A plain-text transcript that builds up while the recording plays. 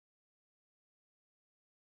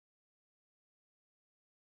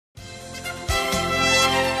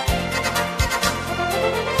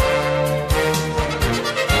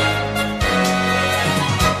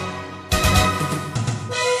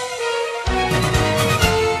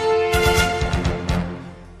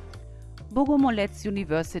Bogomolets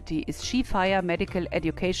University is chief higher medical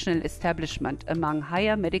educational establishment among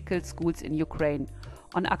higher medical schools in Ukraine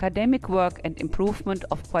on academic work and improvement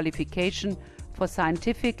of qualification for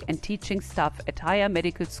scientific and teaching staff at higher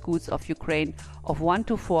medical schools of Ukraine of 1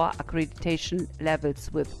 to 4 accreditation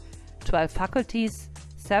levels with 12 faculties,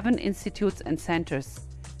 7 institutes and centers,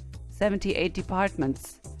 78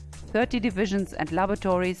 departments, 30 divisions and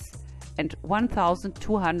laboratories, and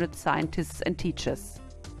 1,200 scientists and teachers.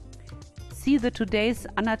 See the Today's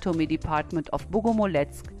Anatomy department of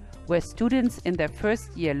Bogomolets, where students in their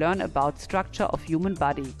first year learn about structure of human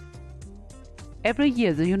body. Every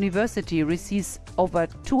year the university receives over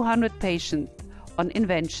 200 patients on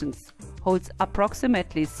inventions, holds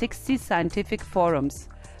approximately 60 scientific forums,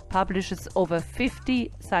 publishes over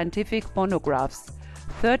 50 scientific monographs,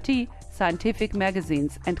 30 scientific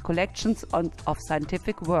magazines and collections of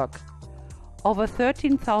scientific work. Over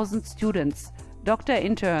 13,000 students, doctor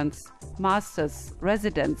interns, masters,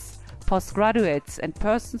 residents, postgraduates and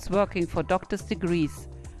persons working for doctor's degrees,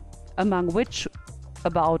 among which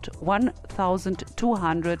about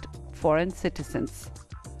 1,200 foreign citizens.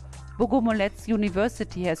 Bogomolets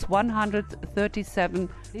University has 137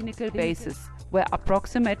 clinical bases where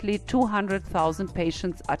approximately 200,000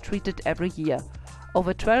 patients are treated every year.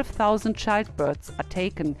 Over 12,000 childbirths are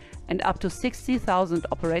taken and up to 60,000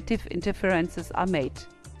 operative interferences are made.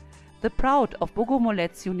 The Proud of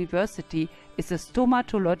Bogomolets University is a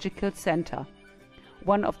stomatological center,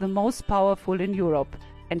 one of the most powerful in Europe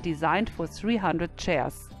and designed for 300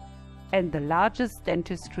 chairs, and the largest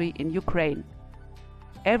dentistry in Ukraine.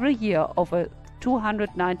 Every year, over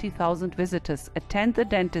 290,000 visitors attend the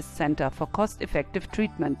dentist center for cost-effective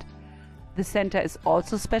treatment. The center is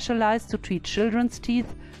also specialized to treat children's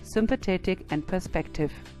teeth, sympathetic and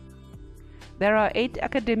perspective. There are 8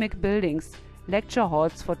 academic buildings, lecture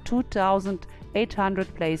halls for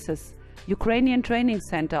 2,800 places, Ukrainian training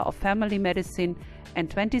center of family medicine and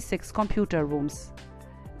 26 computer rooms.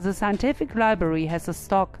 The scientific library has a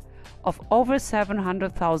stock of over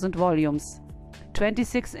 700,000 volumes,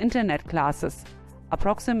 26 internet classes,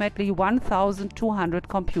 approximately 1,200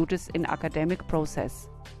 computers in academic process.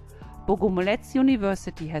 Bogomolets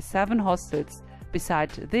University has 7 hostels.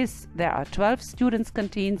 Besides this, there are 12 students'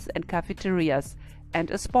 canteens and cafeterias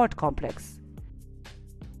and a sport complex.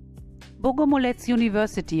 Bogomolets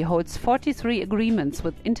University holds 43 agreements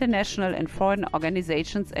with international and foreign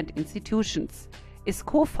organizations and institutions, is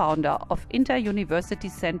co-founder of Inter-University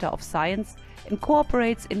Center of Science and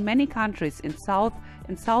cooperates in many countries in South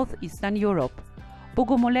and Southeastern Europe.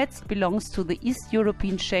 Bogomolets belongs to the East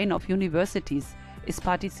European chain of universities, is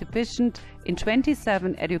participant in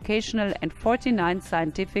 27 educational and 49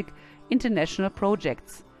 scientific international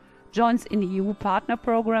projects, joins in the EU partner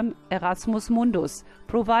program Erasmus Mundus,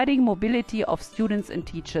 providing mobility of students and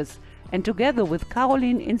teachers, and together with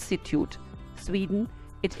Karoline Institute, Sweden,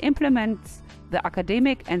 it implements the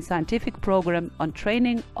academic and scientific program on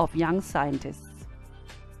training of young scientists.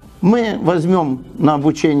 Мы возьмем на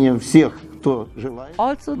обучение всех, кто желает.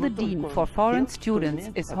 Also, the Dean for Foreign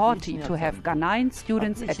Students is happy to have Ghanaian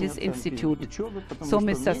students at his institute. So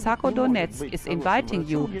Mr. Sako Donetsk is inviting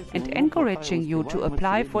you and encouraging you to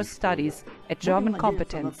apply for studies at German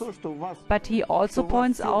competence. But he also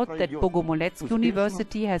points out that Bogomolets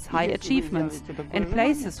University has high achievements and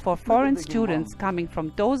places for foreign students coming from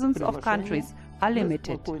dozens of countries are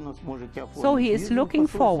limited. So he is looking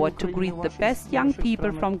forward to greet the best young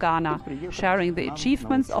people from Ghana, sharing the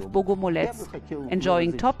achievements of Bogomolets,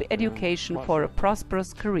 enjoying top education for a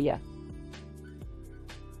prosperous career.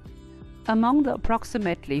 Among the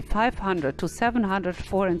approximately 500 to 700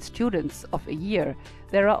 foreign students of a year,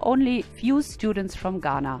 there are only few students from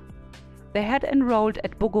Ghana. They had enrolled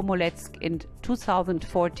at Bogomolets in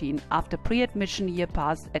 2014 after pre-admission year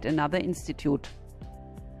passed at another institute.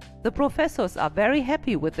 The professors are very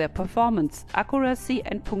happy with their performance, accuracy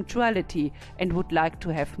and punctuality and would like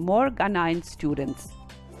to have more Ghanaian students.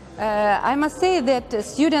 I must say that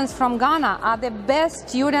students from Ghana are the best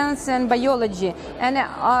students in biology, and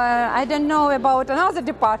I don't know about another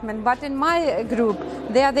department, but in my group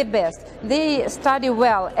they are the best. They study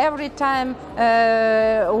well every time,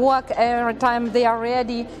 every time they are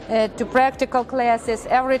ready to practical classes,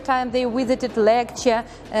 every time they visited lecture,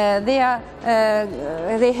 they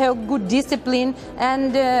have good discipline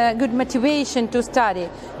and good motivation to study.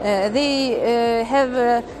 They have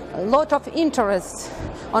a lot of interest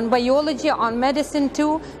on biology, on medicine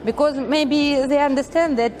too, because maybe they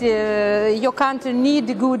understand that your country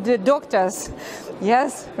needs good doctors.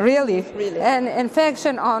 Yes, really. Really. And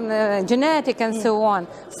infection on genetic and so on.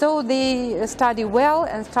 So they study well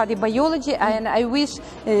and study biology, and I wish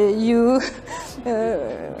you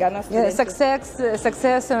Ghana students.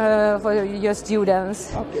 success for your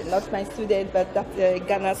students. Okay, not my student, but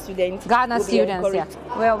Ghana students. Ghana will be students, yeah. encouraged.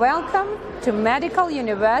 Well, welcome to Medical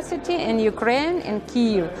University in Ukraine in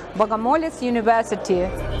Kyiv, Bogomolets University.